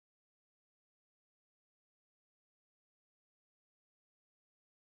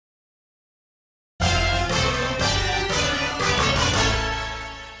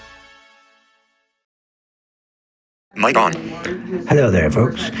Mic on. Hello there,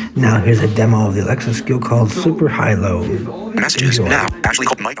 folks. Now here's a demo of the Alexa skill called Super High-Low. Messages Enjoy. now. Ashley,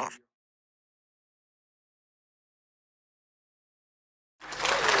 hold mic off.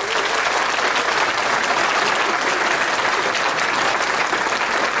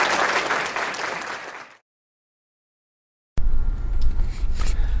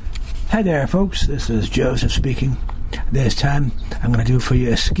 Hi there, folks. This is Joseph speaking. This time, I'm going to do for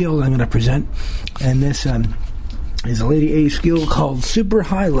you a skill I'm going to present, and this is a Lady A skill called Super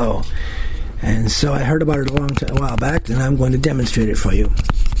High-Low. And so I heard about it a while back, and I'm going to demonstrate it for you.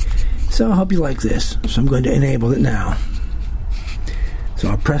 So I hope you like this. So I'm going to enable it now. So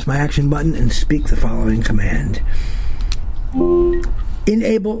I'll press my action button and speak the following command.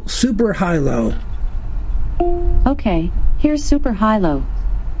 Enable Super High-Low. Okay, here's Super High-Low.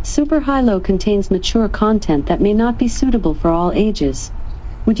 Super High-Low contains mature content that may not be suitable for all ages.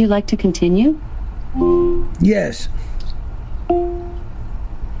 Would you like to continue? Yes.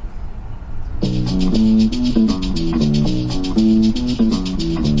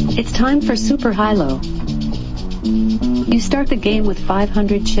 It's time for Super High-Low. You start the game with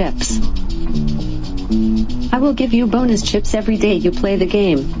 500 chips. I will give you bonus chips every day you play the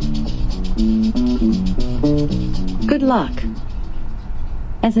game. Good luck.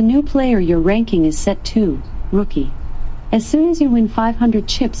 As a new player, your ranking is set to Rookie. As soon as you win 500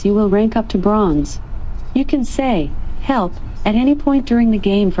 chips, you will rank up to Bronze. You can say, "Help," at any point during the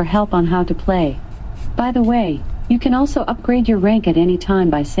game for help on how to play. By the way, you can also upgrade your rank at any time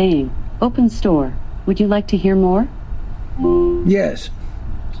by saying, "Open Store." Would you like to hear more? Yes.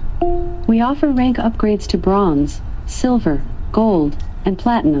 We offer rank upgrades to Bronze, Silver, Gold, and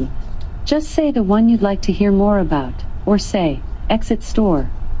Platinum. Just say the one you'd like to hear more about, or say, "Exit Store."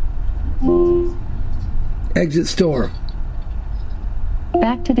 Exit Store.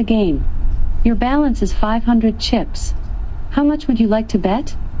 Back to the game. Your balance is 500 chips. How much would you like to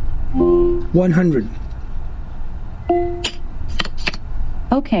bet? 100.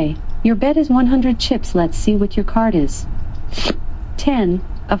 Okay, your bet is 100 chips. Let's see what your card is. 10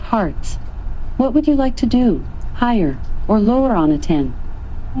 of hearts. What would you like to do? Higher or lower on a 10?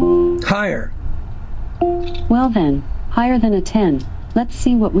 Higher. Well then, higher than a 10. Let's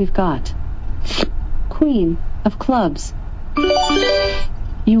see what we've got. Queen of clubs.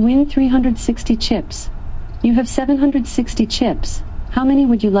 You win 360 chips. You have 760 chips. How many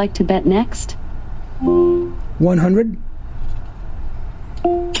would you like to bet next? 100.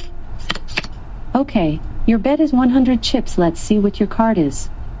 Okay, your bet is 100 chips. Let's see what your card is.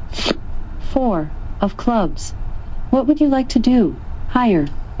 4 of clubs. What would you like to do? Higher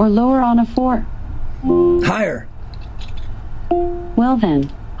or lower on a 4? Higher. Well then,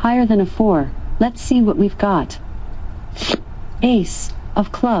 higher than a 4. Let's see what we've got. Ace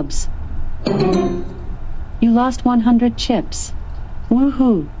of clubs. You lost 100 chips.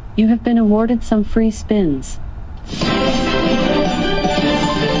 Woohoo! You have been awarded some free spins.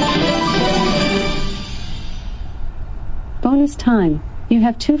 Bonus time. You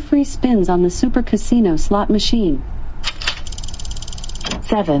have 2 free spins on the Super Casino slot machine.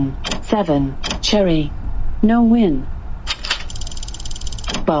 7, cherry. No win.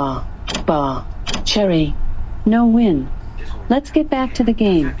 Bar, cherry. No win. Let's get back to the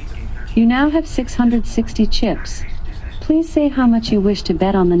game. You now have 660 chips. Please say how much you wish to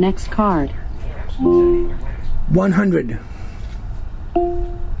bet on the next card. 100.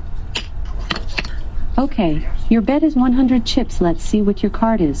 Okay, your bet is 100 chips. Let's see what your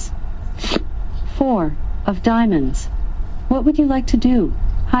card is. 4 of diamonds. What would you like to do?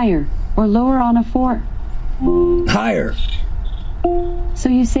 Higher or lower on a 4? Higher. So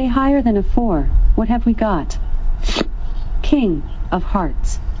you say higher than a 4. What have we got? King of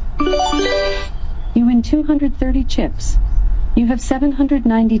hearts. You win 230 chips. You have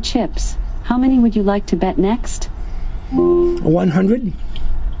 790 chips. How many would you like to bet next? 100.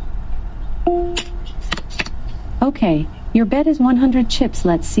 Okay, your bet is 100 chips.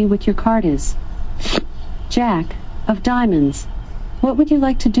 Let's see what your card is. Jack of diamonds. What would you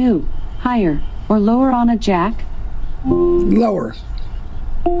like to do? Higher or lower on a jack? Lower.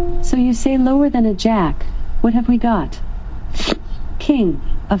 So you say lower than a jack. What have we got? King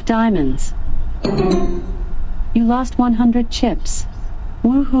of diamonds. You lost 100 chips.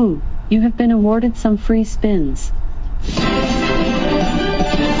 Woohoo! You have been awarded some free spins.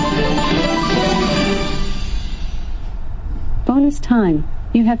 Bonus time.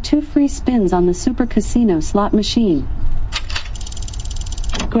 You have 2 free spins on the Super Casino slot machine.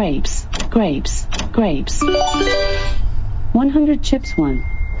 Grapes. 100 chips won.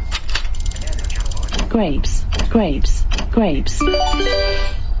 Grapes.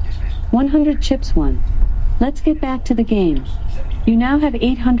 100 chips won. Let's get back to the game. You now have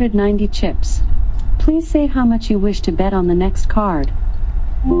 890 chips. Please say how much you wish to bet on the next card.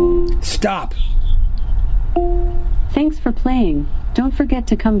 Stop. Thanks for playing. Don't forget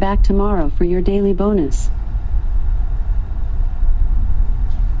to come back tomorrow for your daily bonus.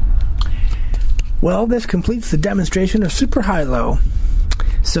 Well, this completes the demonstration of Super High-Low.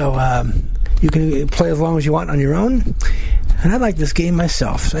 So, you can play as long as you want on your own. And I like this game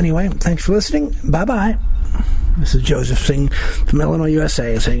myself. So anyway, thanks for listening. Bye-bye. This is Joseph Singh from Illinois,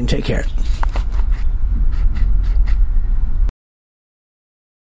 USA, saying take care.